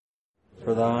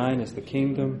For thine is the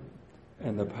kingdom,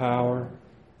 and the power,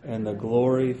 and the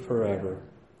glory forever.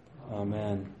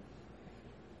 Amen.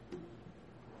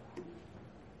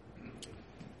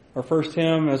 Our first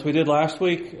hymn, as we did last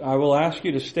week, I will ask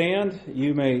you to stand.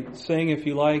 You may sing if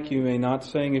you like, you may not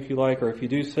sing if you like, or if you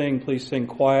do sing, please sing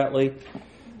quietly.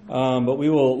 But we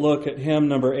will look at hymn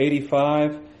number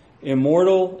 85,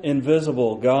 Immortal,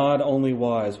 Invisible, God Only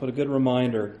Wise. What a good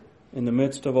reminder in the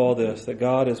midst of all this, that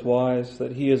God is wise,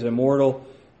 that He is immortal,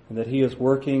 and that He is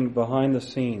working behind the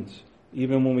scenes,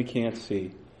 even when we can't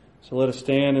see. So let us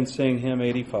stand and sing hymn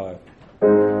 85.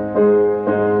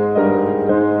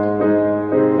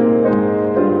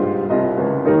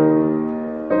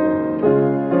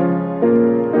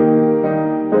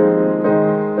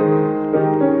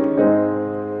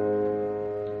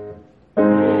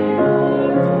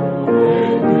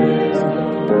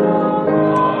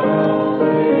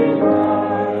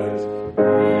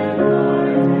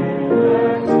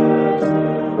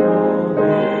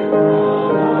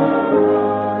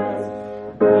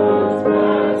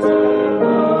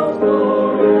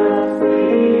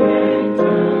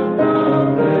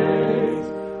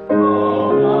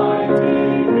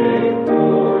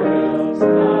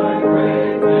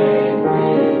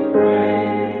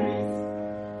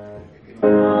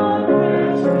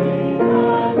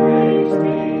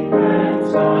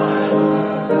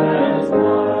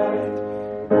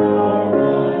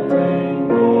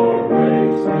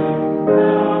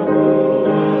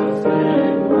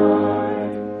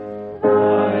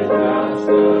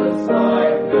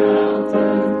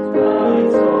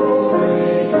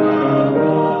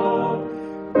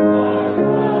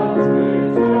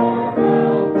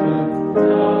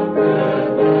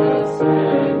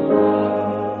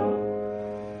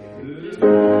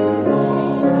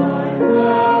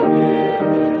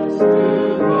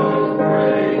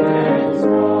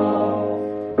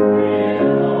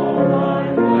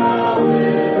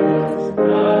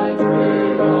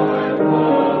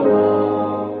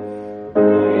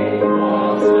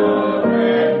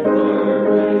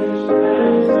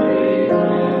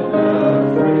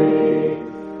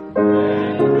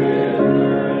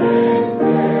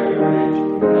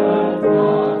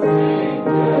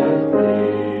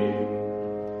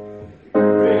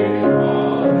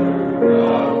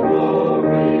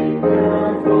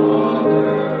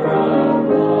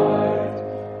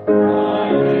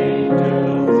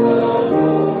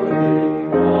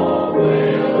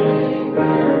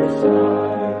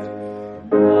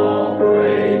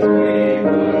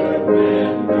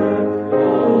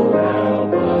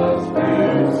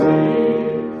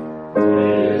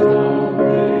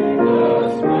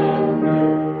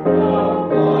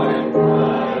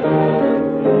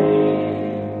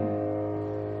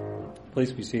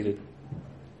 Please be seated.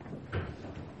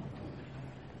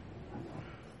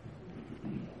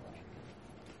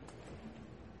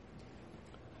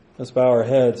 Let's bow our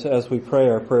heads as we pray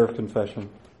our prayer of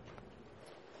confession.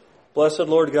 Blessed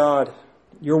Lord God,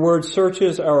 your word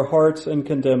searches our hearts and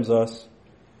condemns us.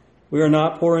 We are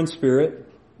not poor in spirit.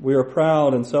 We are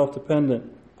proud and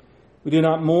self-dependent. We do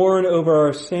not mourn over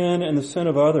our sin and the sin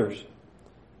of others.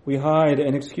 We hide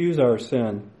and excuse our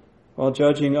sin while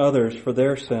judging others for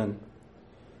their sin.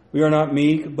 We are not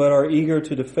meek, but are eager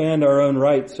to defend our own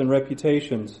rights and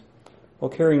reputations, while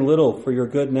caring little for your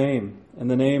good name and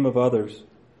the name of others.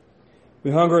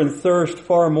 We hunger and thirst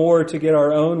far more to get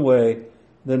our own way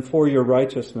than for your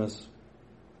righteousness.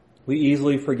 We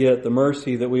easily forget the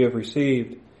mercy that we have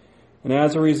received, and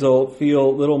as a result,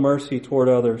 feel little mercy toward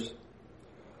others.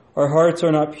 Our hearts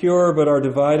are not pure, but are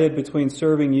divided between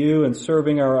serving you and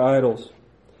serving our idols.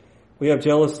 We have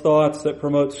jealous thoughts that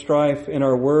promote strife in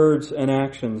our words and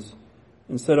actions,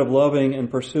 instead of loving and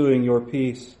pursuing your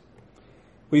peace.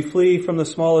 We flee from the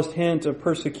smallest hint of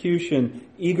persecution,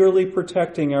 eagerly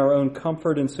protecting our own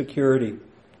comfort and security,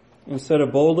 instead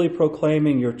of boldly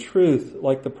proclaiming your truth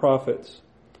like the prophets.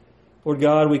 Lord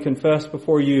God, we confess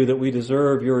before you that we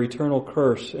deserve your eternal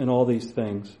curse in all these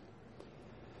things.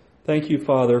 Thank you,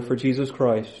 Father, for Jesus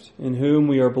Christ, in whom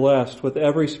we are blessed with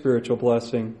every spiritual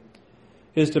blessing.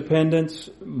 His dependence,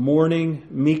 mourning,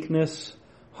 meekness,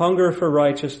 hunger for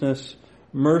righteousness,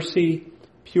 mercy,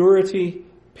 purity,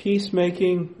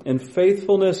 peacemaking, and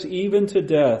faithfulness even to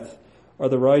death are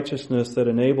the righteousness that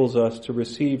enables us to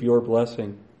receive your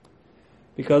blessing.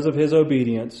 Because of his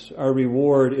obedience, our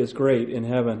reward is great in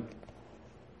heaven.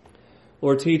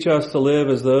 Lord, teach us to live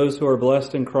as those who are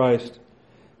blessed in Christ.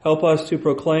 Help us to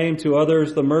proclaim to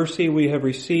others the mercy we have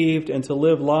received and to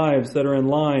live lives that are in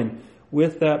line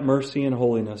with that mercy and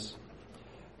holiness.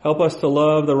 Help us to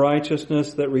love the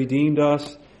righteousness that redeemed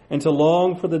us and to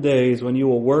long for the days when you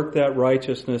will work that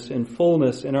righteousness in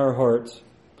fullness in our hearts.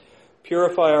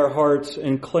 Purify our hearts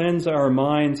and cleanse our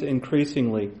minds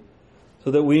increasingly,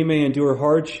 so that we may endure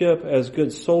hardship as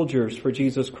good soldiers for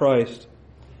Jesus Christ,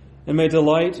 and may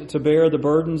delight to bear the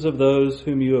burdens of those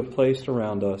whom you have placed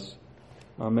around us.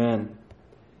 Amen.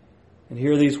 And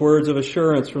hear these words of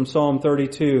assurance from Psalm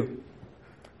 32.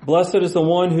 Blessed is the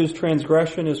one whose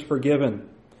transgression is forgiven,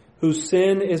 whose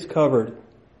sin is covered.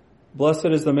 Blessed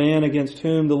is the man against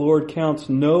whom the Lord counts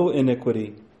no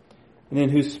iniquity, and in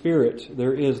whose spirit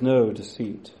there is no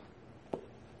deceit.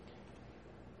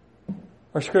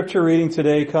 Our scripture reading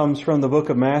today comes from the book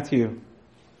of Matthew.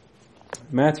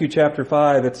 Matthew chapter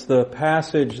 5, it's the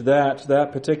passage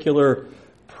that particular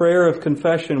prayer of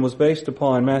confession was based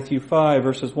upon, Matthew 5,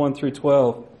 verses 1 through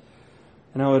 12.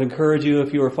 And I would encourage you,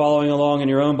 if you are following along in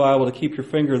your own Bible, to keep your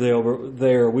finger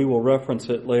there. We will reference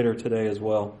it later today as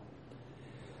well.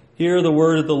 Hear the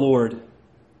word of the Lord.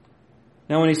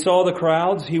 Now when he saw the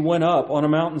crowds, he went up on a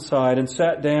mountainside and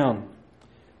sat down.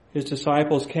 His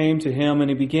disciples came to him, and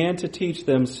he began to teach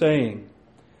them, saying,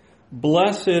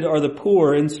 Blessed are the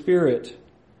poor in spirit,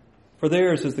 for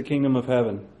theirs is the kingdom of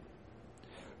heaven.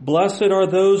 Blessed are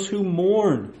those who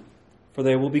mourn, for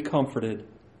they will be comforted.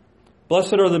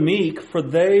 Blessed are the meek, for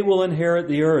they will inherit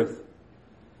the earth.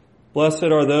 Blessed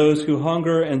are those who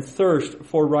hunger and thirst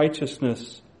for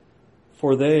righteousness,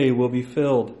 for they will be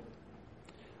filled.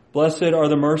 Blessed are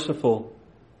the merciful,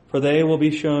 for they will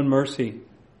be shown mercy.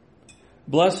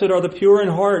 Blessed are the pure in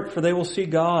heart, for they will see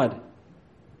God.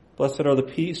 Blessed are the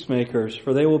peacemakers,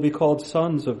 for they will be called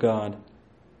sons of God.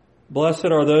 Blessed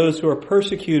are those who are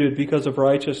persecuted because of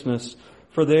righteousness,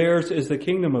 for theirs is the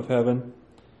kingdom of heaven.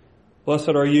 Blessed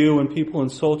are you when people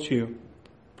insult you,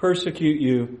 persecute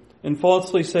you, and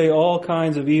falsely say all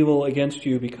kinds of evil against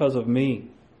you because of me.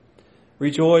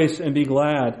 Rejoice and be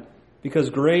glad, because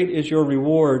great is your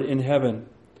reward in heaven.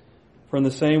 For in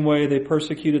the same way they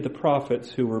persecuted the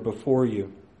prophets who were before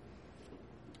you.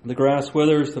 The grass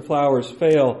withers, the flowers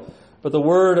fail, but the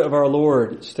word of our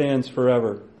Lord stands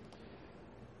forever.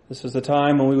 This is the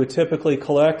time when we would typically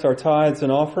collect our tithes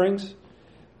and offerings.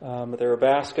 There are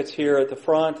baskets here at the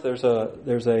front. There's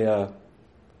a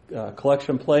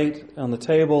collection plate on the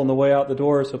table on the way out the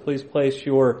door, so please place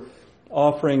your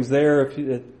offerings there.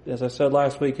 As I said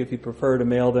last week, if you prefer to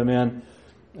mail them in,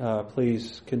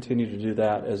 please continue to do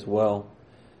that as well.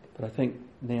 But I think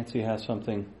Nancy has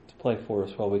something to play for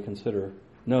us while we consider.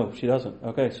 No, she doesn't.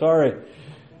 Okay, sorry.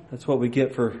 That's what we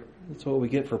get for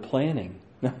planning.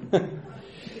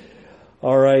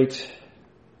 All right.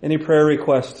 Any prayer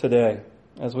requests today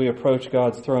as we approach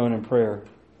God's throne in prayer?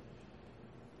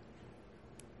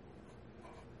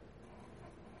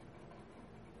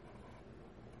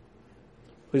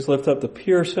 Please lift up the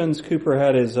Pearsons. Cooper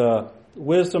had his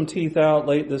wisdom teeth out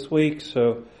late this week,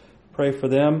 so pray for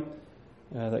them,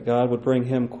 that God would bring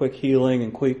him quick healing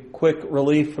and quick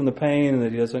relief from the pain, and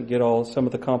that he doesn't get some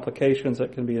of the complications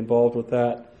that can be involved with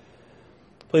that.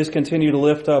 Please continue to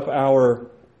lift up our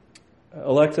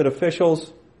elected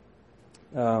officials.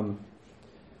 Wow.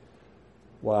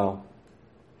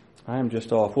 I am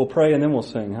just off. We'll pray and then we'll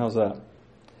sing. How's that?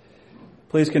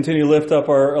 Please continue to lift up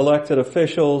our elected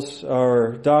officials,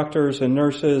 our doctors and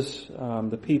nurses,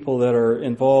 the people that are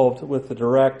involved with the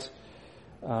direct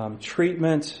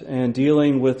treatment and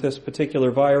dealing with this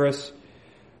particular virus.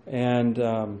 And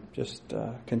just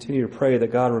continue to pray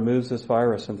that God removes this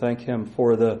virus, and thank Him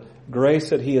for the grace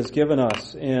that He has given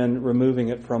us in removing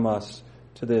it from us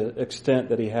to the extent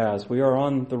that He has. We are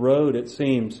on the road, it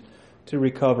seems, to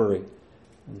recovery.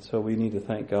 And so we need to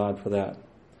thank God for that.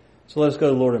 So let us go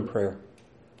to the Lord in prayer.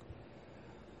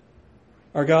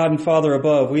 Our God and Father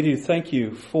above, we do thank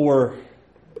you for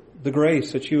the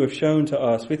grace that you have shown to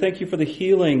us. We thank you for the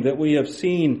healing that we have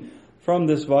seen from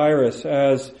this virus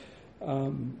as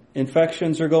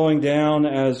infections are going down,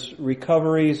 as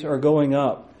recoveries are going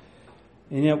up.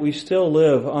 And yet we still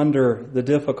live under the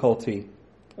difficulty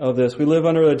of this. We live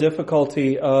under the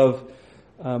difficulty of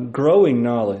growing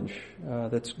knowledge.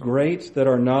 That's great that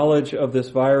our knowledge of this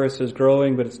virus is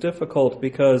growing, but it's difficult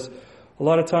because a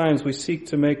lot of times we seek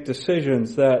to make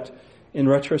decisions that in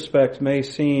retrospect may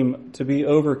seem to be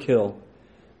overkill,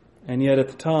 and yet at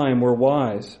the time we're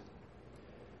wise.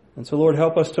 And so, Lord,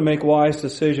 help us to make wise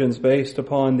decisions based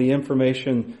upon the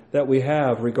information that we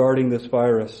have regarding this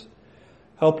virus.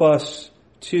 Help us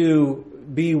to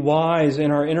be wise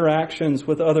in our interactions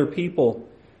with other people,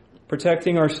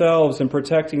 protecting ourselves and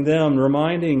protecting them,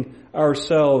 reminding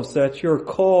ourselves that your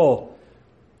call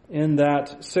in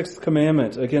that sixth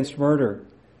commandment against murder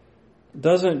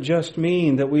doesn't just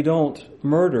mean that we don't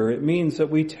murder. It means that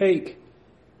we take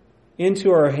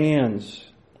into our hands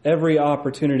every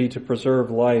opportunity to preserve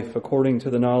life according to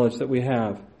the knowledge that we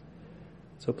have.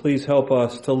 So please help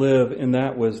us to live in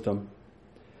that wisdom.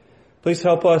 Please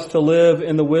help us to live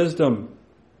in the wisdom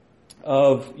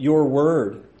of your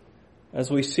word as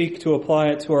we seek to apply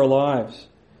it to our lives,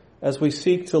 as we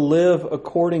seek to live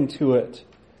according to it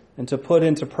and to put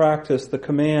into practice the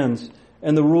commands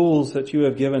and the rules that you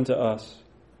have given to us.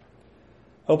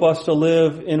 Help us to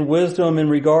live in wisdom in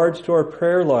regards to our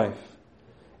prayer life,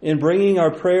 in bringing our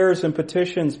prayers and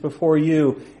petitions before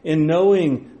you, in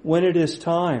knowing when it is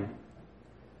time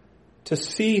to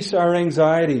cease our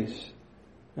anxieties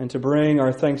and to bring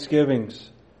our thanksgivings,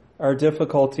 our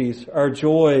difficulties, our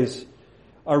joys,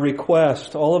 our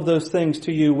requests, all of those things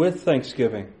to you with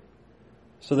thanksgiving,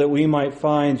 so that we might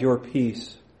find your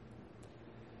peace.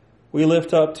 We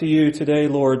lift up to you today,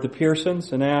 Lord, the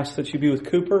Pearsons, and ask that you be with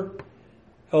Cooper,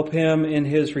 help him in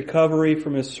his recovery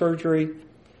from his surgery,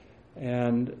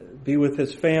 and be with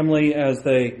his family as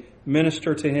they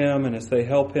minister to him and as they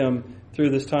help him through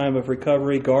this time of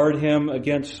recovery. Guard him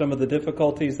against some of the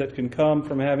difficulties that can come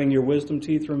from having your wisdom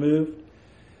teeth removed,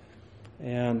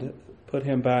 and put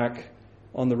him back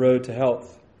on the road to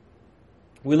health.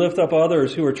 We lift up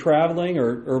others who are traveling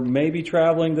or maybe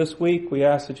traveling this week. We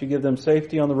ask that you give them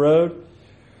safety on the road,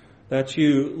 that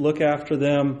you look after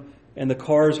them and the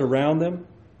cars around them.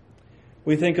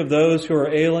 We think of those who are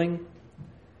ailing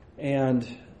and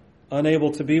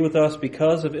unable to be with us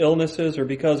because of illnesses or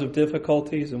because of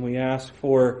difficulties, and we ask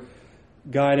for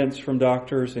guidance from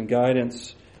doctors and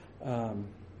guidance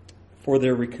for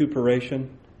their recuperation.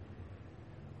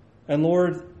 And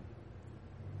Lord,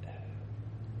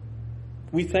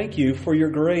 we thank you for your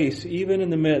grace, even in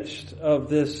the midst of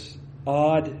this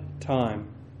odd time.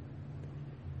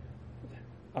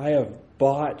 I have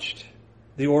botched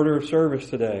the order of service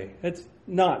today. It's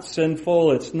not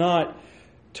sinful. It's not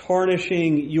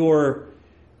tarnishing your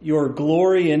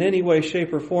glory in any way,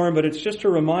 shape, or form, but it's just a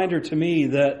reminder to me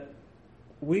that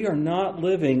we are not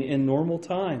living in normal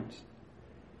times.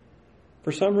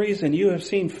 For some reason, you have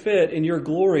seen fit in your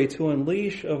glory to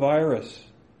unleash a virus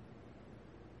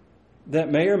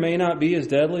that may or may not be as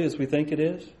deadly as we think it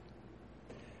is,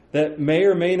 that may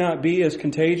or may not be as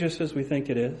contagious as we think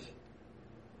it is,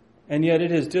 and yet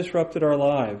it has disrupted our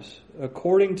lives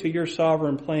according to your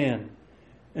sovereign plan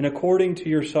and according to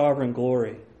your sovereign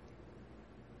glory.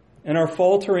 And our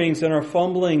falterings and our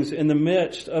fumblings in the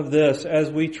midst of this,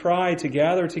 as we try to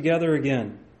gather together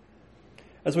again,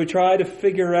 as we try to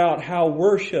figure out how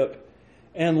worship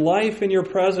and life in your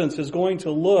presence is going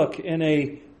to look in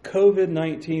a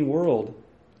COVID-19 world,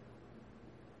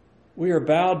 we are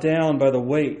bowed down by the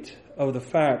weight of the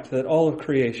fact that all of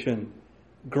creation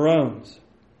groans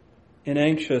in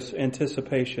anxious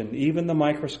anticipation. Even the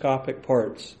microscopic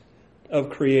parts of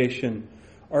creation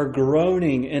are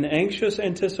groaning in anxious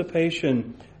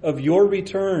anticipation of your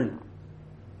return,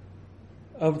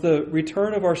 of the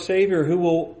return of our Savior, who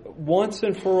will once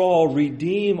and for all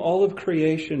redeem all of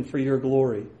creation for your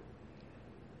glory.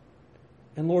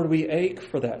 And Lord, we ache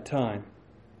for that time.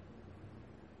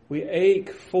 We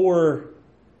ache for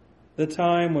the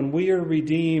time when we are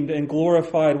redeemed and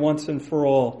glorified once and for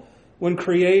all. When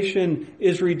creation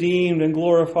is redeemed and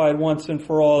glorified once and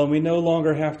for all, and we no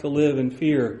longer have to live in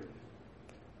fear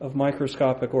of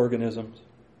microscopic organisms.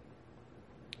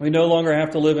 We no longer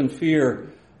have to live in fear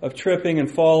of tripping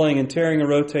and falling and tearing a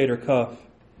rotator cuff.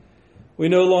 We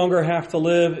no longer have to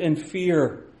live in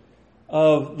fear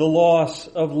of the loss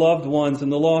of loved ones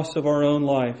and the loss of our own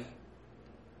life.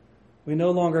 We no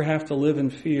longer have to live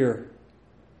in fear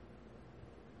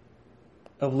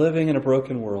of living in a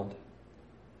broken world.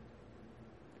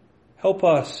 Help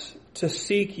us to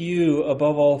seek you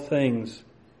above all things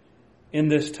in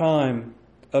this time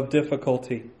of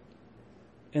difficulty,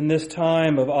 in this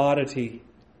time of oddity,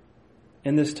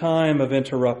 in this time of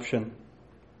interruption.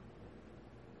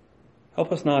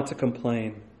 Help us not to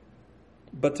complain,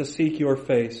 but to seek your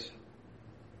face.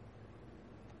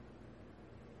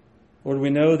 Lord, we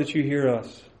know that you hear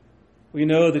us. We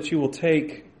know that you will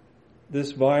take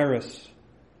this virus,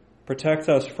 protect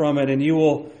us from it, and you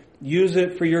will use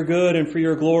it for your good and for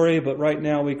your glory. But right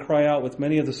now we cry out with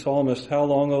many of the psalmists, how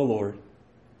long, O Lord?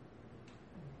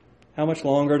 How much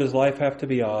longer does life have to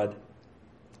be odd?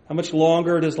 How much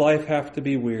longer does life have to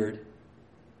be weird?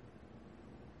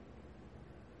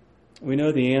 We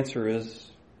know the answer is,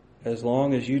 as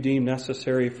long as you deem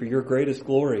necessary for your greatest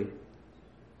glory.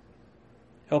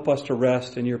 Help us to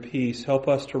rest in your peace. Help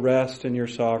us to rest in your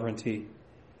sovereignty.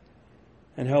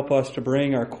 And help us to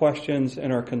bring our questions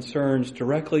and our concerns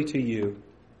directly to you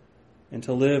and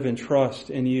to live in trust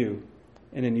in you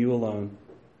and in you alone.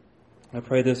 I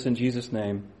pray this in Jesus'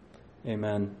 name.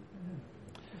 Amen.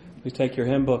 Please take your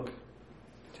hymn book.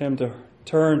 Turn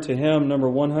to hymn number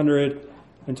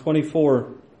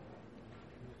 124.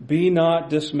 Be not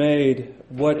dismayed,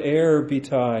 whate'er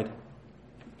betide.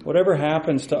 Whatever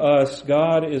happens to us,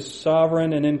 God is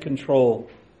sovereign and in control.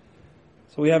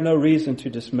 So we have no reason to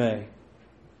dismay.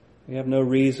 We have no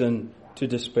reason to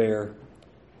despair.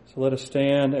 So let us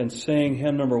stand and sing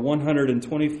hymn number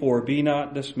 124, Be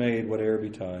Not Dismayed, Whate'er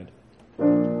Betide.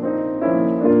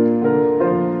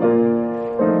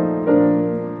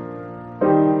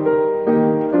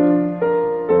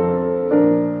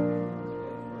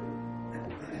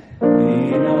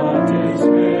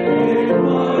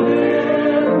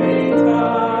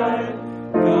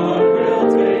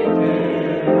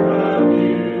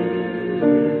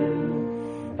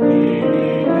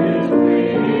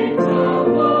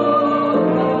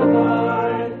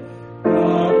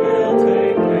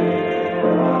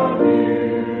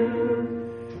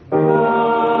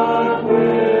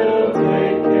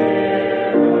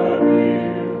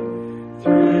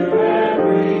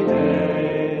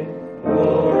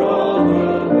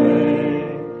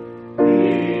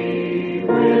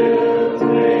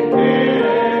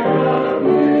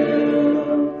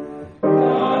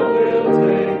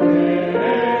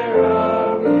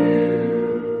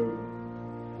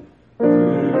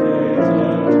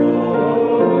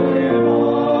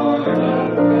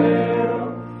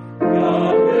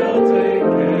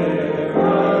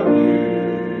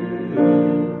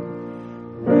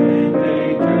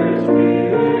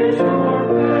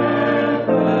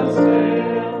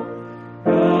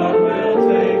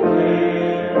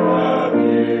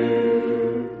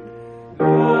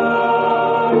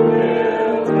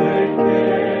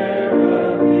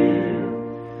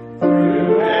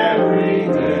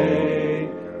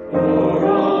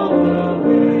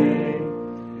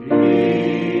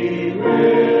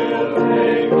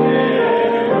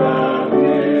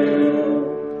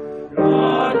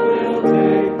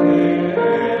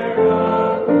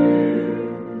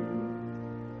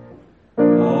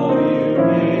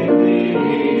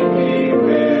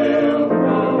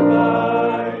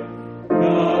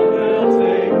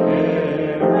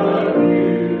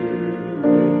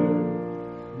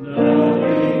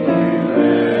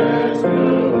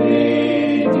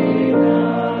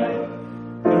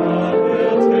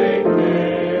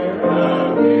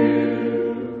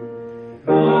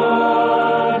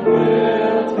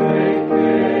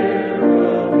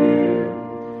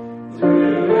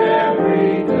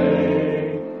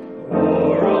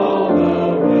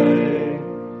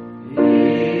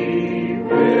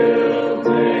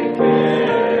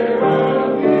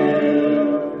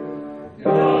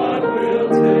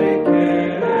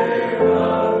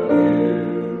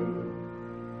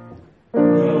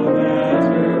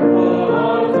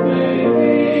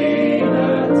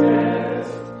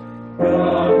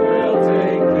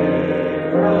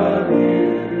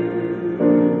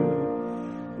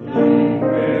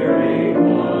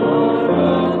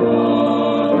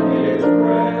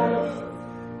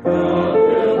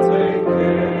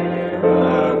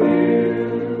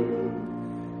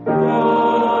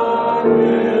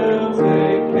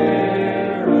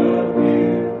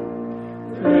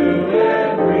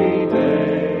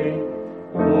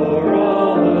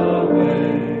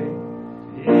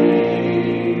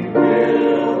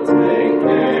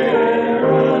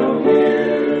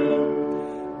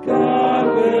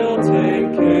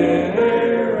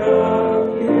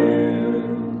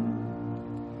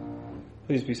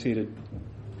 Please be seated.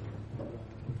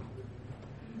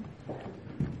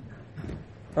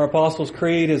 Our Apostles'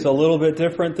 Creed is a little bit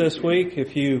different this week.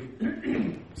 If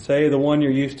you say the one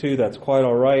you're used to, that's quite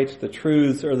all right. The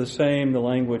truths are the same. The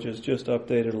language is just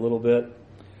updated a little bit.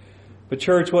 But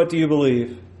church, what do you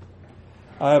believe?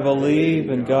 I believe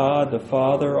in God the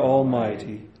Father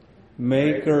Almighty,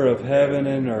 maker of heaven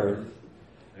and earth.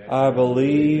 I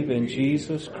believe in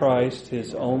Jesus Christ,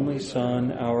 His only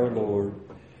Son, our Lord,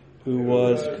 who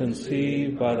was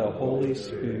conceived by the Holy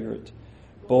Spirit,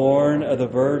 born of the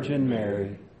Virgin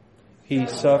Mary. He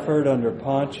suffered under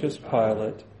Pontius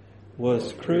Pilate,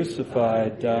 was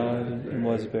crucified, died, and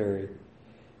was buried.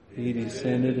 He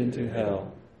descended into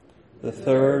hell. The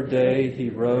third day He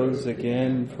rose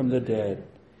again from the dead.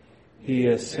 He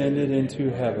ascended into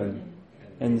heaven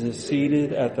and is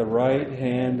seated at the right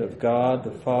hand of God the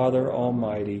Father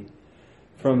Almighty.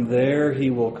 From there He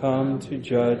will come to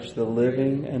judge the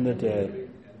living and the dead.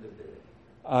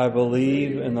 I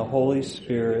believe in the Holy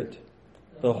Spirit,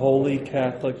 the Holy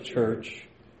Catholic Church,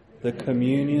 the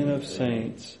communion of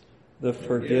saints, the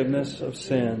forgiveness of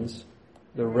sins,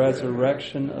 the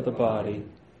resurrection of the body,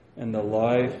 and the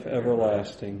life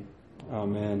everlasting.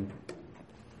 Amen.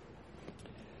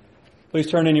 Please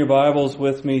turn in your Bibles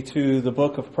with me to the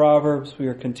book of Proverbs. We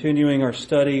are continuing our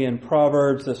study in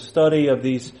Proverbs, the study of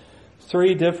these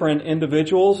three different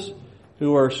individuals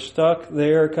who are stuck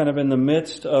there kind of in the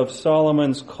midst of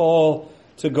Solomon's call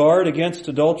to guard against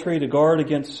adultery, to guard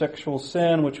against sexual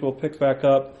sin, which we'll pick back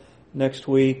up next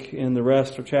week in the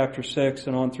rest of chapter 6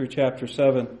 and on through chapter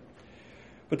 7.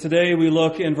 But today we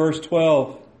look in verse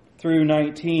 12 through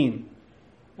 19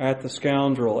 at the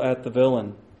scoundrel, at the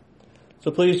villain. So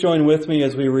please join with me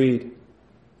as we read.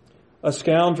 A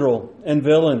scoundrel and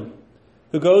villain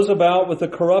who goes about with a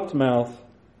corrupt mouth,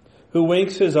 who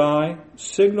winks his eye,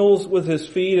 signals with his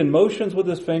feet, and motions with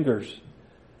his fingers,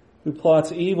 who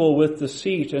plots evil with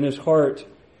deceit in his heart.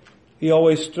 He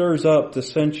always stirs up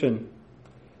dissension.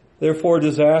 Therefore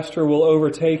disaster will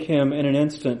overtake him in an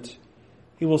instant.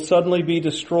 He will suddenly be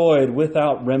destroyed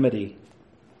without remedy.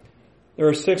 There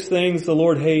are 6 things the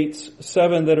Lord hates,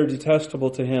 7 that are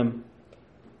detestable to him: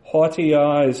 haughty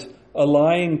eyes, a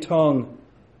lying tongue,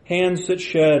 hands that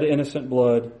shed innocent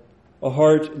blood, a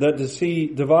heart that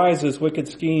devises wicked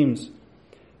schemes,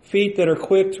 feet that are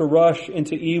quick to rush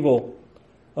into evil,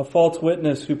 a false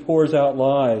witness who pours out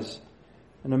lies,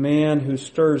 and a man who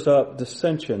stirs up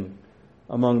dissension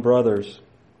among brothers.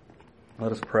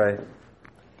 Let us pray.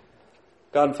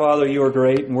 God and Father, you are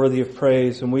great and worthy of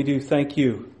praise, and we do thank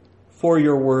you for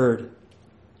your word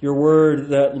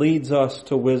that leads us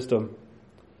to wisdom.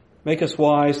 Make us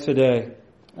wise today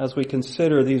as we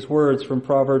consider these words from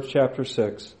Proverbs chapter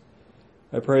 6.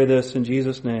 I pray this in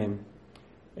Jesus' name.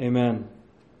 Amen.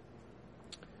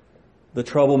 The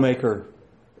troublemaker,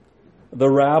 the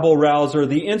rabble-rouser,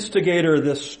 the instigator,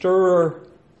 the stirrer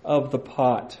of the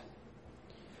pot.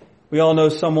 We all know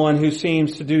someone who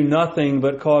seems to do nothing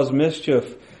but cause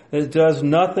mischief, that does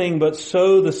nothing but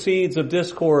sow the seeds of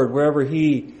discord wherever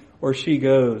he or she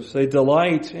goes. They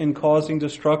delight in causing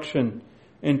destruction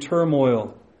and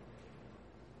turmoil.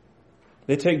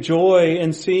 They take joy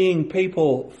in seeing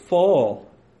people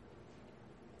fall.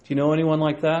 Do you know anyone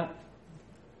like that?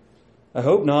 I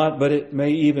hope not, but it may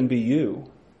even be you.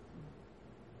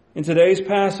 In today's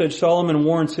passage, Solomon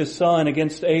warns his son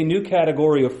against a new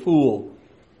category of fool,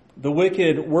 the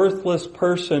wicked, worthless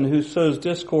person who sows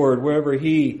discord wherever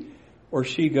he or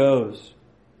she goes.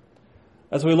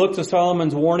 As we look to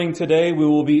Solomon's warning today, we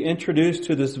will be introduced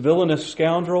to this villainous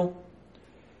scoundrel.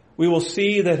 We will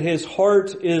see that his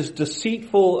heart is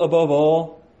deceitful above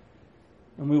all,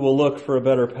 and we will look for a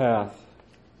better path.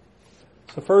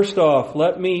 So first off,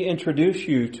 let me introduce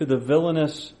you to the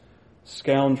villainous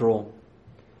scoundrel.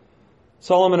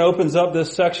 Solomon opens up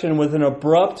this section with an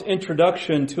abrupt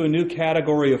introduction to a new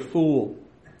category of fool.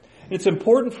 It's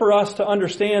important for us to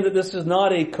understand that this is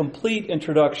not a complete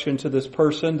introduction to this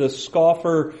person, this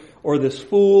scoffer or this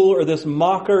fool or this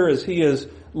mocker as he is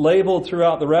labeled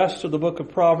throughout the rest of the book of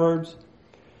Proverbs.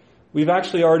 We've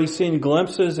actually already seen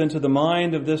glimpses into the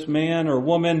mind of this man or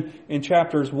woman in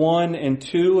chapters 1 and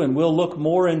 2, and we'll look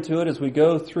more into it as we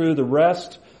go through the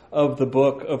rest of the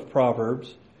book of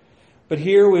Proverbs. But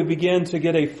here we begin to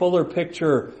get a fuller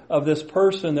picture of this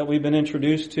person that we've been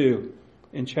introduced to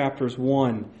in chapters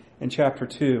 1 and chapter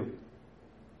 2.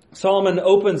 Solomon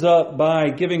opens up by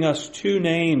giving us 2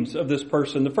 names of this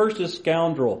person. The first is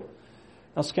scoundrel.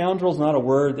 Now, scoundrel is not a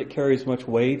word that carries much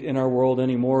weight in our world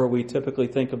anymore. We typically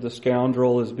think of the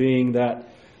scoundrel as being that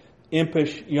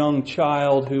impish young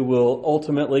child who will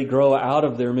ultimately grow out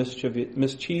of their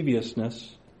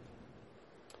mischievousness.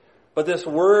 But this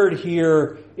word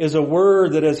here is a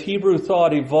word that, as Hebrew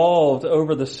thought evolved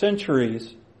over the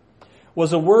centuries,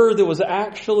 was a word that was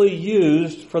actually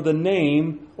used for the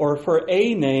name or for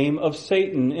a name of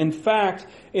Satan. In fact,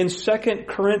 in 2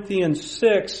 Corinthians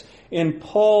 6, in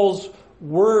Paul's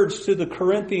words to the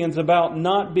Corinthians about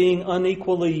not being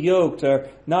unequally yoked or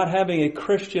not having a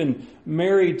Christian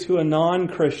married to a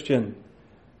non-Christian,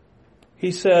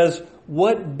 he says,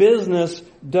 what business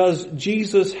does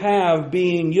Jesus have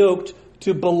being yoked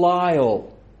to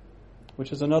Belial,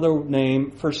 which is another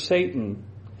name for Satan?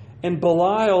 And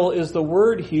Belial is the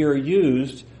word here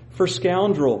used for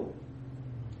scoundrel.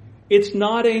 It's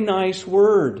not a nice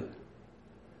word.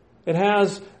 It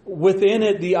has within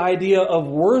it the idea of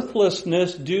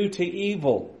worthlessness due to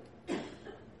evil.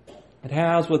 It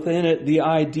has within it the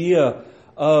idea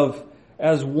of,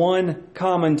 as one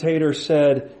commentator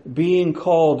said, being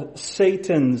called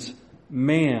Satan's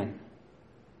man.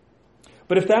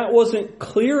 But if that wasn't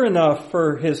clear enough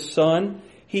for his son,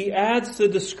 he adds the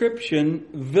description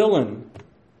villain.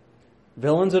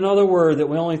 Villain's another word that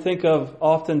we only think of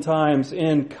oftentimes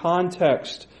in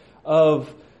context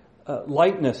of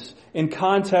lightness, in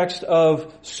context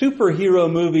of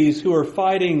superhero movies who are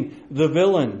fighting the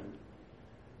villain.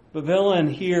 But villain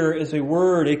here is a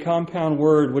word, a compound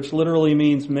word, which literally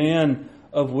means man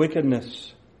of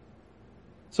wickedness.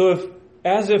 So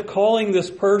as if calling this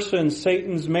person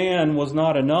Satan's man was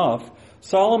not enough,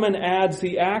 Solomon adds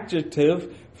the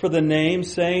adjective for the name,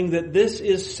 saying that this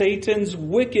is Satan's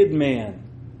wicked man.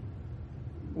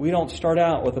 We don't start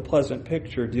out with a pleasant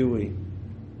picture, do we?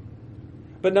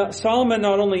 But Solomon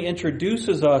not only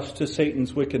introduces us to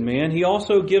Satan's wicked man, he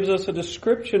also gives us a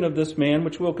description of this man,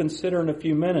 which we'll consider in a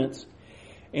few minutes.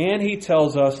 And he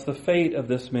tells us the fate of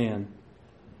this man.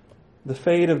 The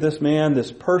fate of this man,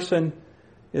 this person,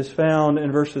 is found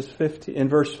in verse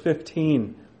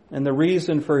 15. And the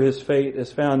reason for his fate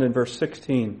is found in verse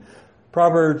 16.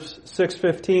 Proverbs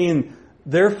 6:15,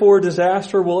 therefore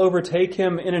disaster will overtake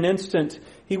him in an instant.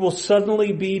 He will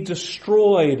suddenly be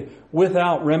destroyed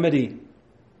without remedy.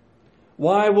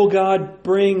 Why will God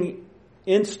bring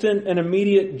instant and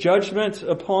immediate judgment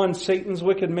upon Satan's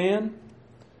wicked man?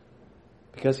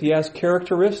 Because he has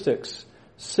characteristics.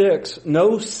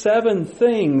 7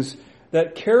 things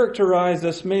that characterize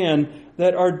this man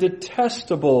that are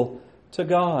detestable to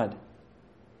God.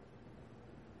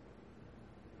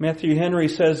 Matthew Henry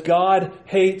says, God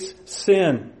hates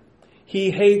sin.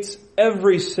 He hates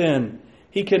every sin.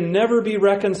 He can never be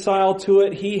reconciled to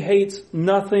it. He hates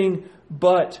nothing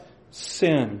but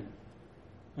sin.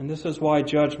 And this is why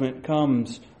judgment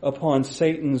comes upon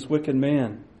Satan's wicked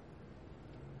man.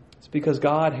 It's because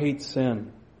God hates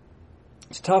sin.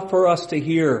 It's tough for us to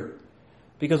hear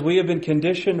because we have been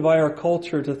conditioned by our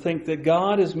culture to think that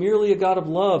God is merely a God of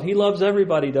love. He loves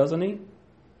everybody, doesn't he?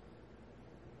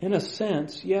 In a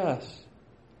sense, yes.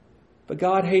 But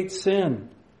God hates sin.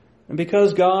 And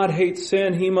because God hates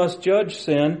sin, he must judge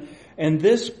sin. And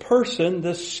this person,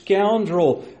 this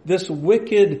scoundrel, this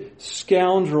wicked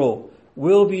scoundrel,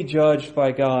 will be judged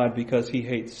by God because he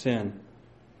hates sin.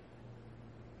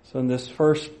 So in this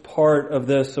first part of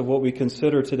what we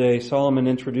consider today, Solomon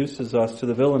introduces us to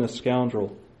the villainous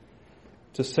scoundrel,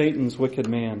 to Satan's wicked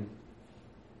man.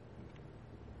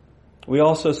 We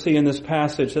also see in this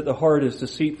passage that the heart is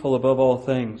deceitful above all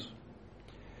things.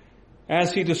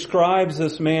 As he describes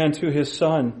this man to his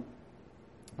son,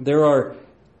 there are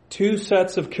 2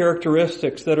 sets of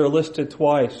characteristics that are listed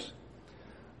twice.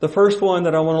 The first one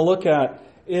that I want to look at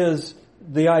is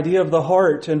the idea of the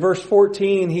heart. In verse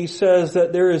 14, he says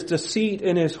that there is deceit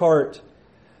in his heart.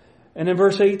 And in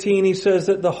verse 18, he says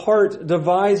that the heart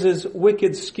devises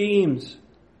wicked schemes.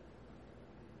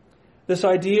 This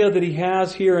idea that he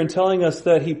has here in telling us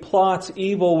that he plots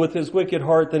evil with his wicked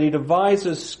heart, that he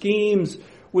devises schemes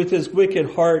with his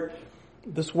wicked heart.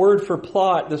 This word for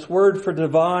plot, this word for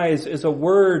devise, is a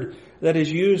word that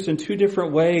is used in 2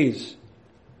 different ways.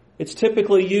 It's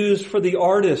typically used for the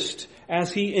artist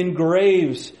as he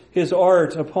engraves his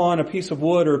art upon a piece of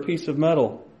wood or a piece of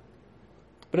metal.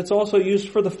 But it's also used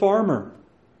for the farmer,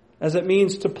 as it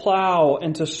means to plow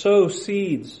and to sow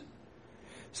seeds.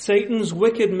 Satan's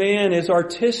wicked man is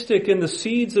artistic in the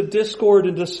seeds of discord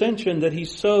and dissension that he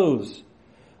sows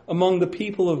among the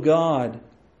people of God.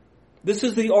 This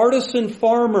is the artisan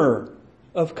farmer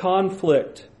of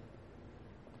conflict.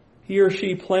 He or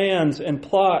she plans and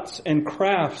plots and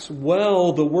crafts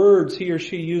well the words he or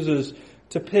she uses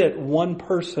to pit one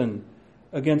person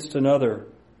against another.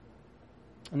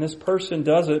 And this person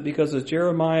does it because, as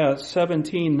Jeremiah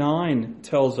 17:9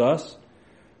 tells us,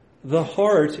 the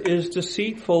heart is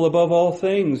deceitful above all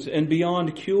things and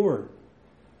beyond cure.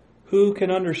 Who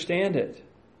can understand it?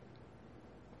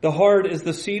 The heart is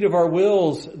the seat of our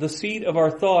wills, the seat of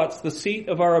our thoughts, the seat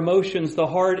of our emotions. The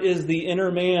heart is the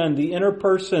inner man, the inner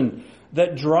person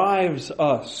that drives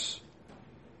us.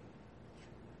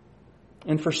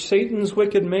 And for Satan's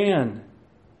wicked man,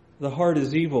 the heart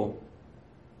is evil.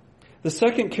 The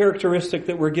second characteristic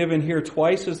that we're given here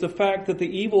twice is the fact that the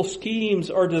evil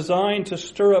schemes are designed to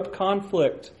stir up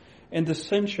conflict and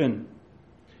dissension.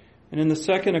 And in the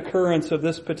second occurrence of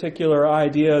this particular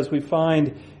idea, as we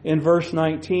find in verse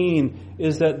 19,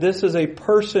 is that this is a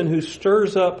person who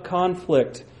stirs up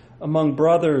conflict among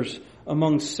brothers,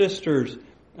 among sisters,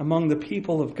 among the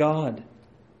people of God.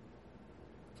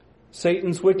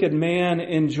 Satan's wicked man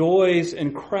enjoys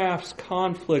and crafts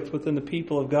conflict within the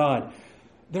people of God.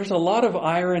 There's a lot of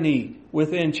irony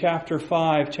within chapter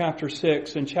 5, chapter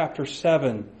 6, and chapter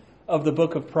 7 of the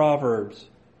book of Proverbs.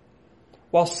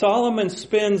 While Solomon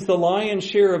spends the lion's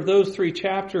share of those 3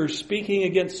 chapters speaking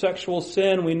against sexual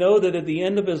sin, we know that at the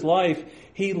end of his life,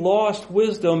 he lost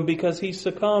wisdom because he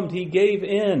succumbed. He gave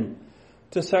in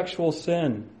to sexual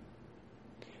sin.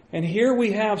 And here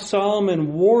we have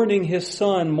Solomon warning his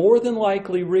son, more than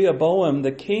likely Rehoboam,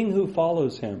 the king who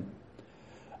follows him,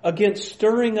 against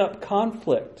stirring up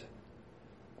conflict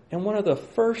And one of the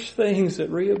first things that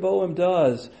Rehoboam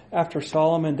does after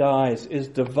Solomon dies is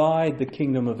divide the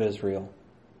kingdom of Israel.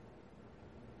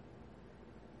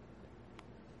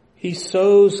 He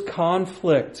sows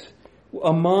conflict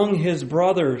among his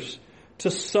brothers to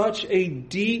such a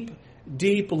deep,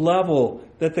 deep level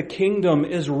that the kingdom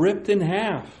is ripped in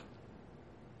half.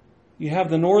 You have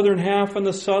the northern half and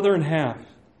the southern half.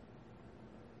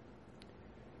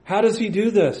 How does he do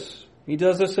this? He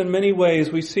does this in many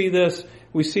ways. We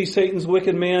see Satan's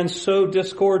wicked man sow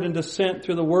discord and dissent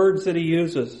through the words that he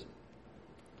uses.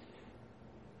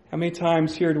 How many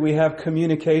times here do we have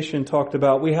communication talked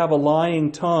about? We have a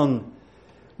lying tongue.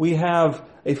 We have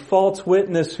a false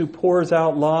witness who pours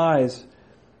out lies.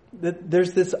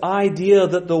 There's this idea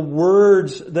that the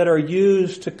words that are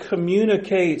used to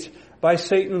communicate by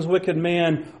Satan's wicked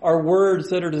man are words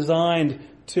that are designed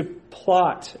to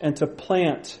plot and to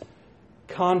plant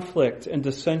conflict and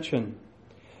dissension.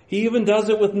 He even does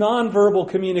it with nonverbal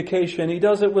communication. He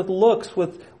does it with looks,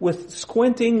 with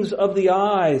squintings of the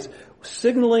eyes,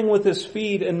 signaling with his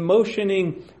feet and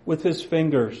motioning with his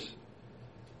fingers.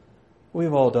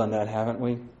 We've all done that, haven't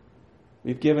we?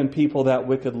 We've given people that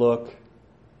wicked look,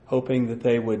 hoping that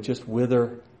they would just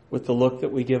wither with the look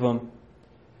that we give them.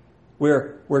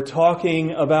 We're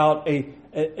talking about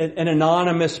an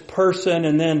anonymous person,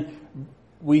 and then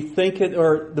we think it,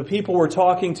 or the people we're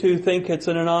talking to think it's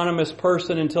an anonymous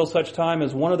person until such time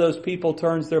as one of those people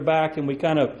turns their back and we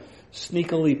kind of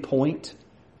sneakily point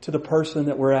to the person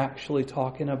that we're actually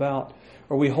talking about.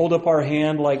 Or we hold up our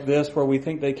hand like this where we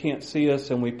think they can't see us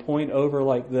and we point over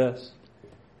like this.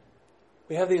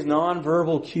 We have these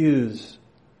nonverbal cues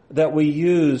that we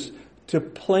use to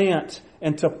plant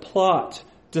and to plot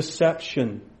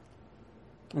deception.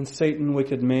 And Satan,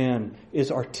 wicked man, is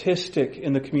artistic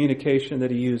in the communication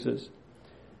that he uses.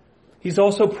 He's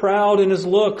also proud in his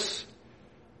looks.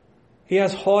 He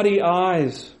has haughty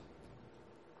eyes.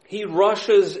 He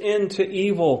rushes into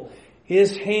evil.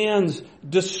 His hands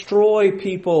destroy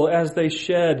people as they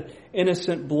shed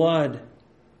innocent blood.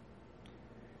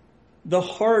 The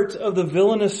heart of the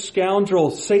villainous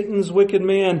scoundrel, Satan's wicked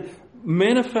man,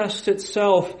 manifests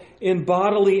itself in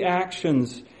bodily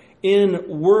actions,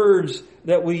 in words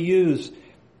that we use.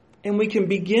 And we can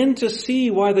begin to see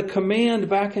why the command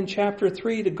back in chapter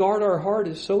 3 to guard our heart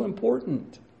is so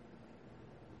important.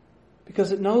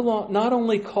 Because it not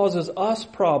only causes us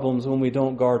problems when we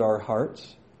don't guard our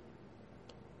hearts,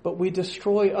 but we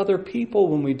destroy other people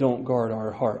when we don't guard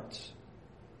our hearts.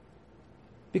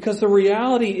 Because the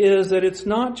reality is that it's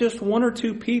not just one or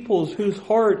two peoples whose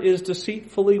heart is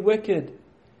deceitfully wicked.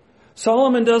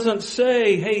 Solomon doesn't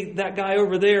say, hey, that guy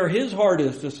over there, his heart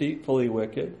is deceitfully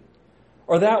wicked.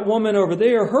 Or that woman over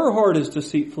there, her heart is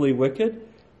deceitfully wicked.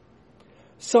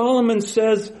 Solomon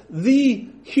says the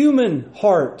human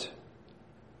heart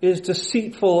is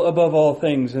deceitful above all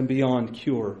things and beyond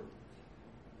cure.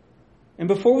 And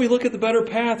before we look at the better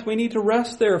path, we need to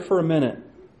rest there for a minute.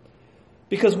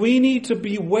 Because we need to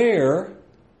beware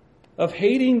of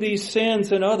hating these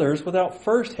sins in others without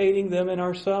first hating them in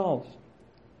ourselves.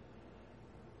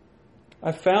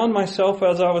 I found myself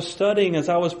as I was studying, as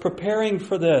I was preparing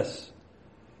for this,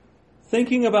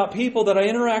 thinking about people that I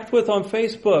interact with on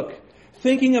Facebook,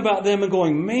 thinking about them and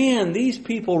going, man, these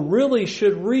people really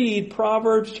should read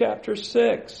Proverbs chapter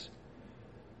 6.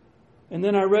 And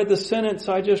then I read the sentence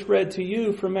I just read to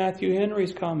you from Matthew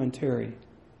Henry's commentary.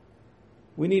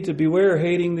 We need to beware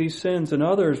hating these sins in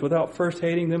others without first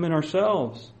hating them in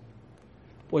ourselves.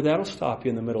 Boy, that'll stop you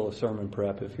in the middle of sermon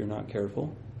prep if you're not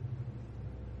careful.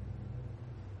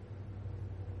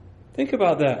 Think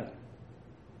about that.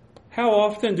 How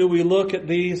often do we look at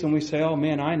these and we say, oh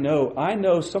man, I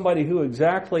know somebody who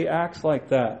exactly acts like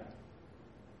that.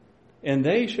 And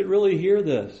they should really hear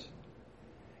this.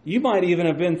 You might even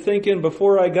have been thinking,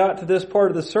 before I got to this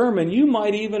part of the sermon, you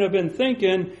might even have been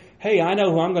thinking, hey, I know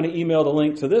who I'm going to email the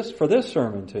link to this for this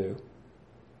sermon to.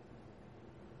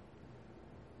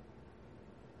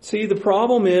 See, the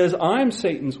problem is I'm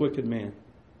Satan's wicked man.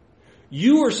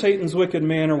 You are Satan's wicked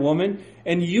man or woman,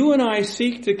 and you and I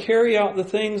seek to carry out the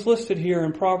things listed here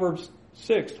in Proverbs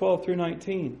 6, 12 through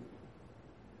 19.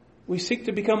 We seek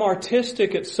to become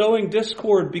artistic at sowing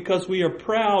discord because we are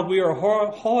proud, we are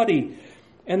haughty,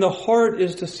 and the heart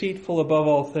is deceitful above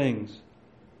all things.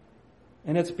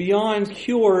 And it's beyond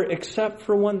cure except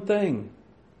for one thing.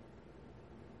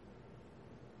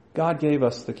 God gave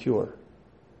us the cure.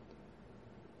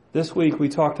 This week we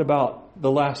talked about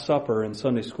the Last Supper in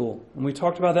Sunday school. And we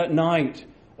talked about that night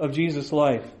of Jesus'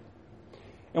 life.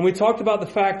 And we talked about the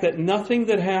fact that nothing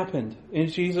that happened in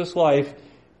Jesus' life,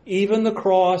 even the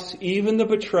cross, even the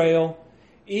betrayal,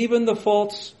 even the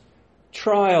false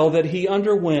trial that he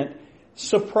underwent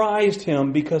surprised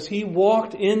him because he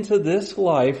walked into this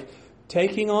life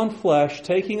taking on flesh,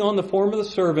 taking on the form of the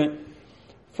servant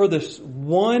for this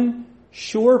one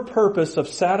sure purpose of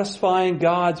satisfying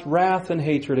God's wrath and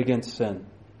hatred against sin.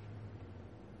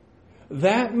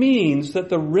 That means that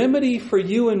the remedy for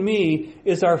you and me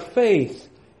is our faith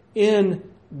in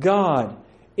God,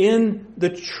 in the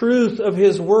truth of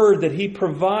His Word, that He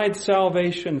provides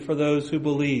salvation for those who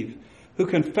believe, who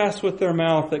confess with their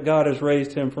mouth that God has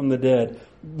raised Him from the dead.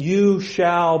 You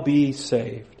shall be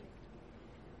saved.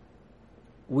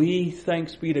 We,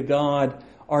 thanks be to God,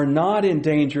 are not in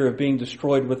danger of being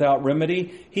destroyed without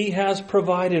remedy. He has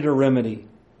provided a remedy.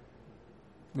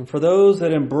 And for those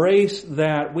that embrace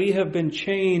that, we have been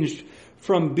changed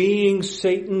from being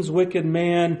Satan's wicked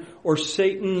man or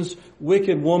Satan's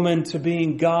wicked woman to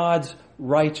being God's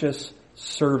righteous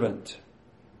servant.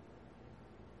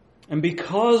 And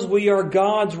because we are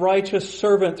God's righteous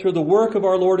servant through the work of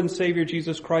our Lord and Savior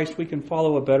Jesus Christ, we can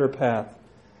follow a better path.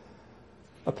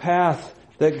 A path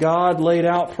that God laid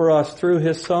out for us through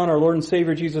His Son, our Lord and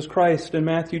Savior Jesus Christ, in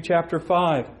Matthew chapter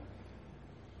 5.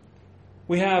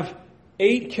 We have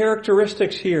 8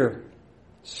 characteristics here,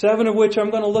 7 of which I'm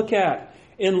going to look at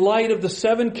in light of the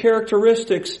 7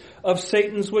 characteristics of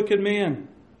Satan's wicked man.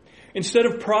 Instead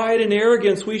of pride and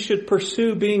arrogance, we should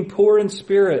pursue being poor in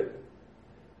spirit.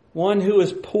 One who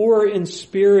is poor in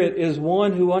spirit is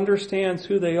one who understands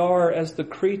who they are as the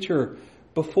creature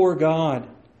before God,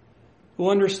 who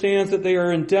understands that they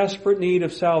are in desperate need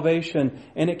of salvation,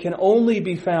 and it can only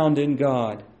be found in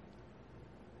God.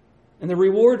 And the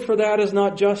reward for that is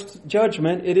not just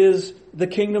judgment, it is the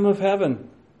kingdom of heaven.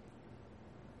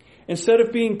 Instead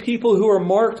of being people who are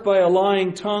marked by a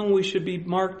lying tongue, we should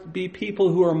be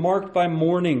people who are marked by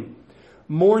mourning.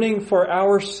 Mourning for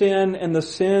our sin and the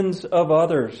sins of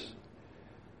others.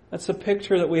 That's the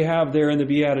picture that we have there in the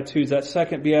Beatitudes, that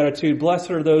second Beatitude.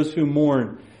 Blessed are those who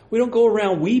mourn. We don't go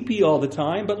around weepy all the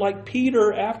time, but like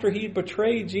Peter after he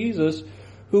betrayed Jesus,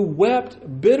 who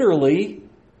wept bitterly,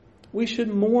 we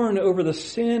should mourn over the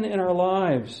sin in our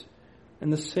lives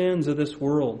and the sins of this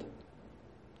world.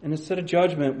 And instead of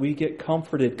judgment, we get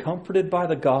comforted by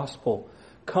the gospel,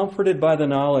 comforted by the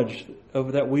knowledge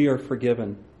of that we are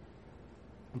forgiven.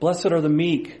 Blessed are the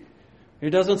meek.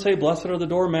 It doesn't say blessed are the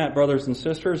doormat, brothers and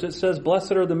sisters. It says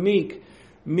blessed are the meek.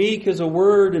 Meek is a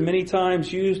word and many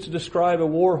times used to describe a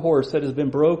war horse that has been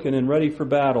broken and ready for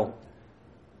battle.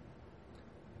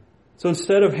 So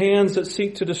instead of hands that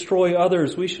seek to destroy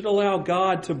others, we should allow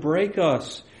God to break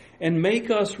us and make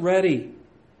us ready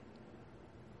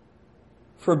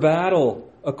for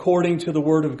battle according to the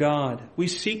Word of God. We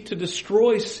seek to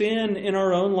destroy sin in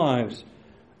our own lives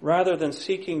rather than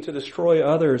seeking to destroy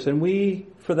others. And we,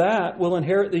 for that, will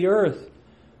inherit the earth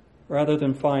rather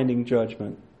than finding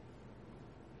judgment.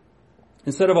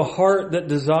 Instead of a heart that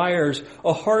desires,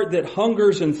 a heart that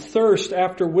hungers and thirsts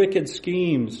after wicked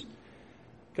schemes,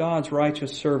 God's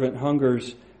righteous servant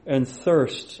hungers and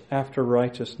thirsts after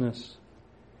righteousness.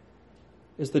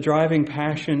 Is the driving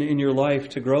passion in your life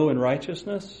to grow in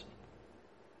righteousness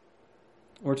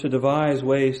or to devise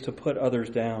ways to put others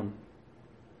down?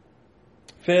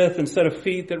 Fifth, instead of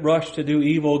feet that rush to do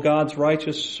evil, God's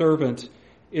righteous servant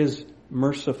is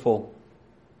merciful.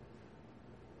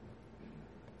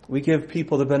 We give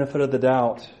people the benefit of the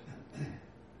doubt.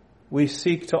 We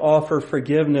seek to offer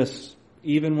forgiveness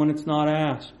even when it's not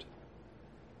asked.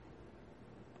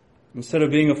 Instead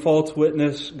of being a false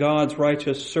witness, God's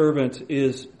righteous servant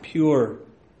is pure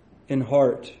in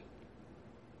heart.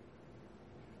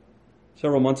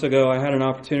 Several months ago, I had an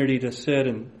opportunity to sit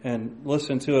and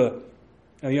listen to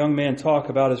a young man talk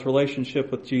about his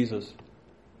relationship with Jesus.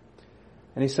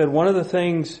 And he said one of the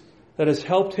things that has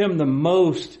helped him the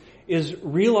most is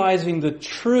realizing the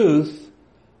truth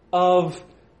of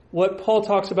what Paul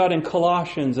talks about in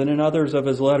Colossians and in others of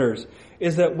his letters,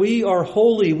 is that we are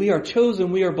holy, we are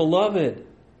chosen, we are beloved.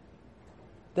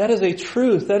 That is a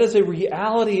truth. That is a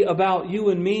reality about you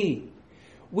and me.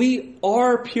 We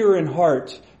are pure in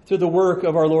heart through the work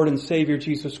of our Lord and Savior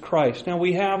Jesus Christ. Now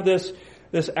we have this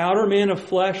outer man of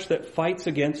flesh that fights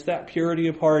against that purity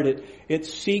of heart. It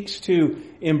seeks to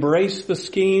embrace the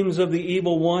schemes of the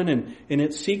evil one and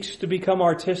it seeks to become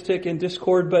artistic and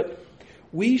discord, but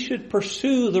we should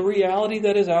pursue the reality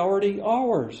that is already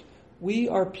ours. We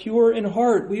are pure in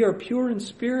heart. We are pure in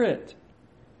spirit.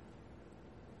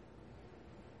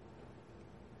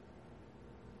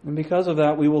 And because of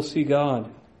that, we will see God.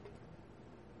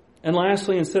 And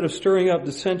lastly, instead of stirring up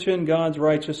dissension, God's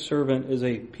righteous servant is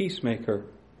a peacemaker.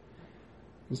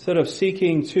 Instead of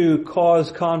seeking to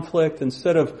cause conflict,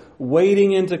 instead of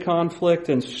wading into conflict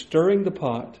and stirring the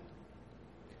pot,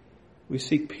 We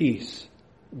seek peace,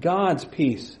 God's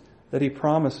peace that He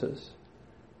promises.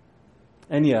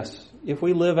 And yes, if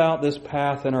we live out this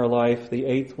path in our life, the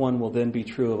eighth one will then be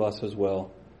true of us as well.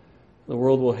 The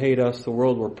world will hate us, the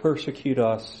world will persecute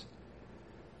us,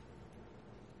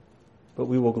 but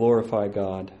we will glorify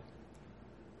God.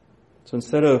 So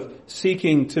instead of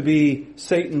seeking to be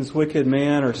Satan's wicked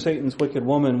man or Satan's wicked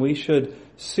woman, we should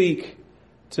seek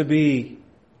to be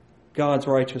God's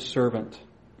righteous servant.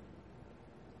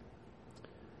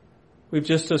 We've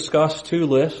just discussed two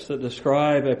lists that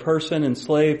describe a person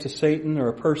enslaved to Satan or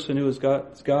a person who is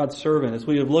God's servant. As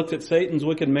we have looked at Satan's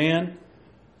wicked man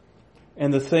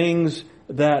and the things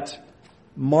that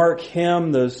mark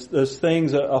him, those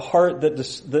things, a heart that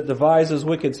devises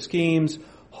wicked schemes,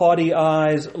 haughty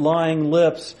eyes, lying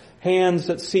lips, hands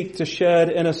that seek to shed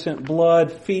innocent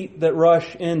blood, feet that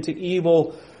rush into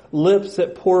evil, lips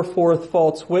that pour forth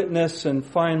false witness, and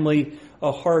finally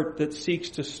a heart that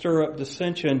seeks to stir up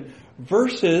dissension,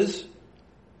 versus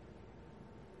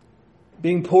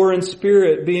being poor in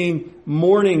spirit, being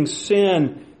mourning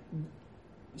sin,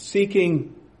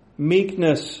 seeking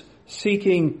meekness,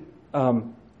 seeking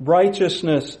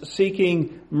righteousness,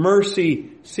 seeking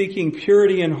mercy, seeking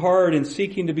purity in heart, and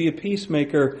seeking to be a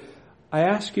peacemaker. I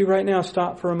ask you right now,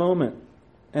 stop for a moment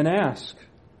and ask,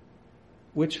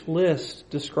 which list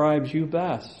describes you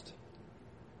best?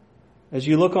 As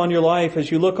you look on your life, as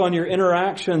you look on your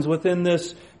interactions within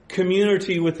this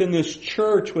community, within this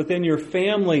church, within your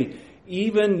family,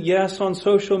 even, yes, on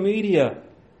social media,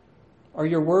 are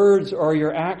your words or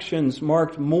your actions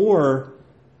marked more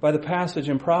by the passage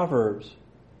in Proverbs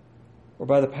or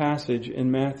by the passage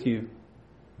in Matthew?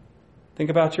 Think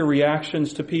about your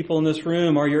reactions to people in this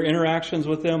room. Are your interactions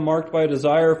with them marked by a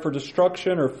desire for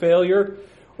destruction or failure,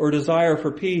 or a desire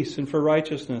for peace and for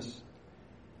righteousness?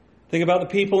 Think about the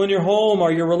people in your home.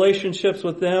 Are your relationships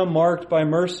with them marked by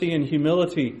mercy and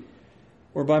humility,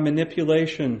 or by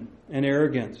manipulation and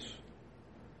arrogance?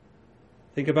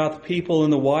 Think about the people in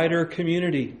the wider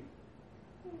community.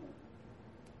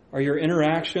 Are your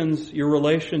interactions, your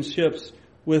relationships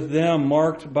with them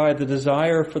marked by the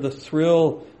desire for the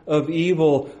thrill of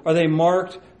evil? Are they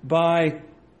marked by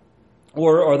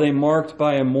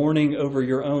a mourning over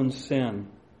your own sin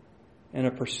and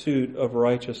a pursuit of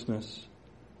righteousness?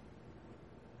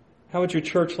 How would your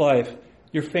church life,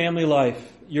 your family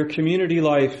life, your community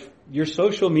life, your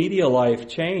social media life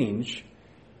change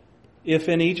if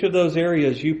in each of those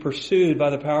areas you pursued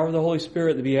by the power of the Holy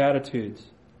Spirit the Beatitudes,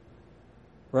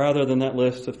 rather than that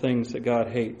list of things that God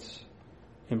hates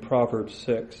in Proverbs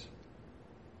 6?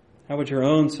 How would your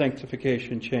own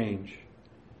sanctification change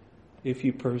if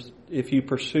you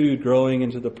pursued growing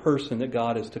into the person that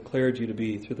God has declared you to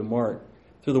be through the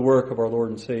work of our Lord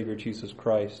and Savior Jesus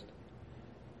Christ?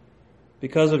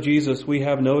 Because of Jesus, we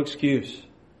have no excuse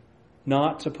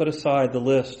not to put aside the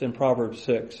list in Proverbs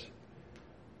 6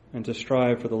 and to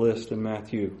strive for the list in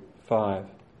Matthew 5.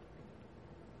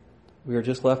 We are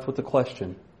just left with the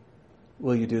question,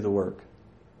 will you do the work?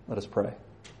 Let us pray.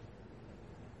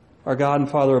 Our God and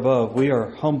Father above, we are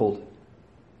humbled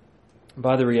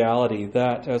by the reality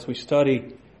that as we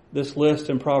study this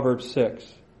list in Proverbs 6,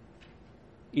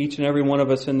 each and every one of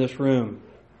us in this room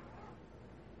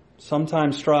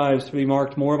sometimes strives to be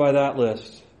marked more by that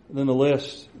list than the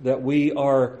list that we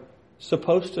are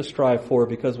supposed to strive for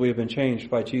because we have been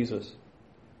changed by Jesus.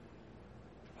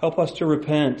 Help us to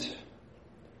repent.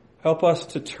 Help us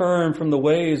to turn from the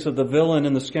ways of the villain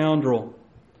and the scoundrel,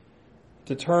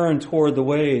 to turn toward the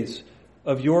ways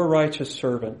of your righteous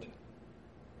servant.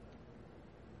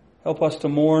 Help us to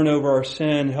mourn over our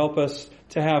sin. Help us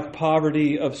to have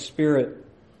poverty of spirit.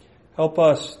 Help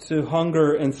us to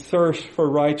hunger and thirst for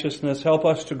righteousness. Help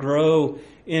us to grow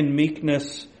in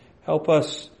meekness. Help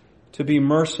us to be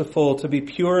merciful, to be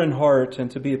pure in heart, and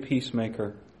to be a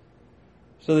peacemaker,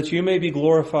 so that you may be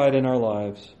glorified in our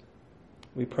lives.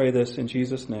 We pray this in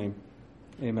Jesus' name.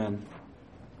 Amen.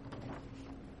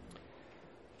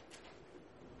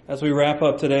 As we wrap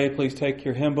up today, please take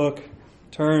your hymn book,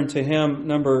 turn to hymn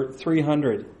number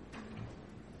 300.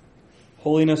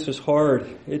 Holiness is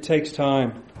hard. It takes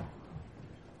time.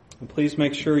 And please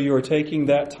make sure you are taking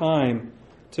that time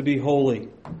to be holy.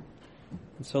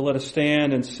 And so let us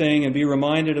stand and sing and be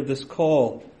reminded of this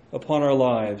call upon our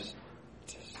lives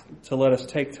to let us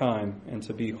take time and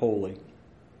to be holy.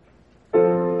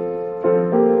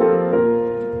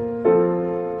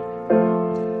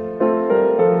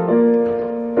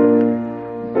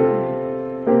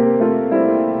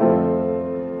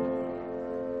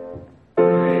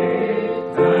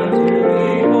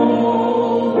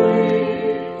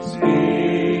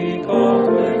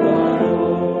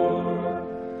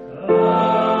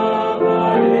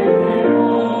 Abide in him.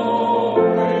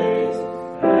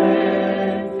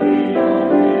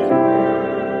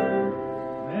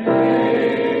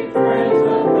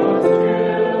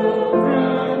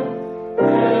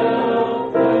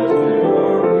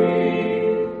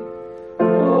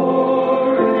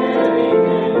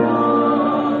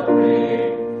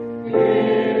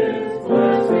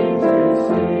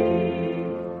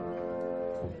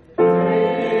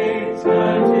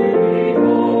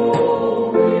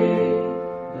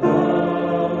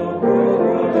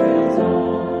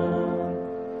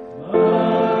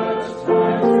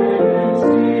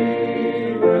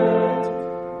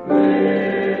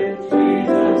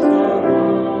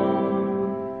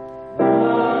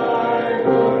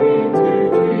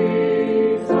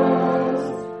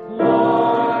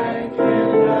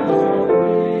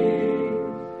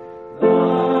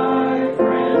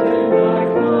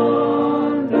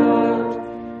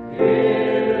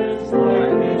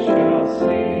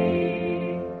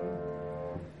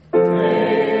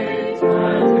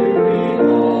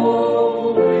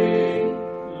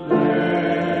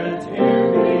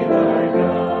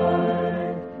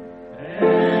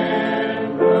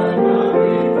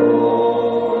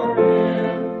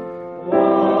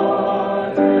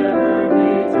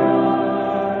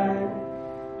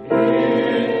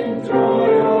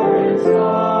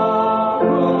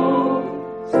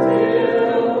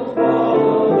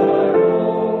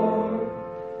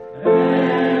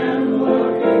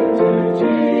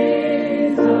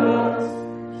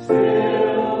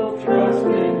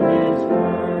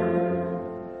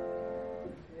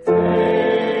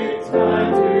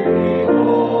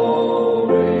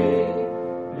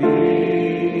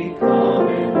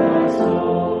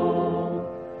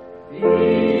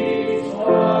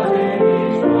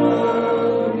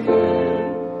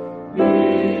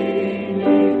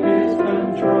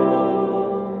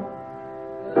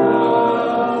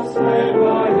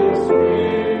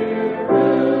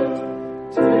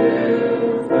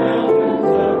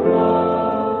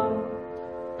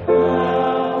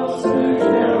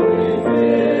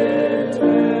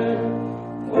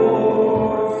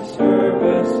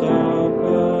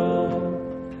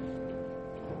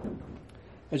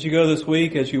 As you go this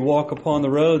week, as you walk upon the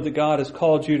road that God has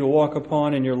called you to walk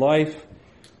upon in your life,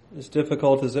 as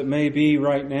difficult as it may be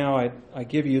right now, I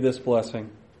give you this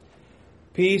blessing.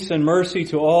 Peace and mercy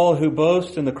to all who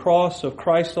boast in the cross of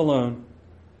Christ alone.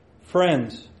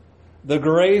 Friends, the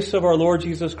grace of our Lord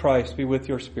Jesus Christ be with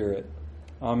your spirit.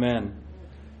 Amen.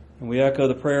 And we echo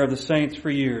the prayer of the saints for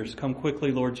years. Come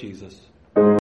quickly, Lord Jesus.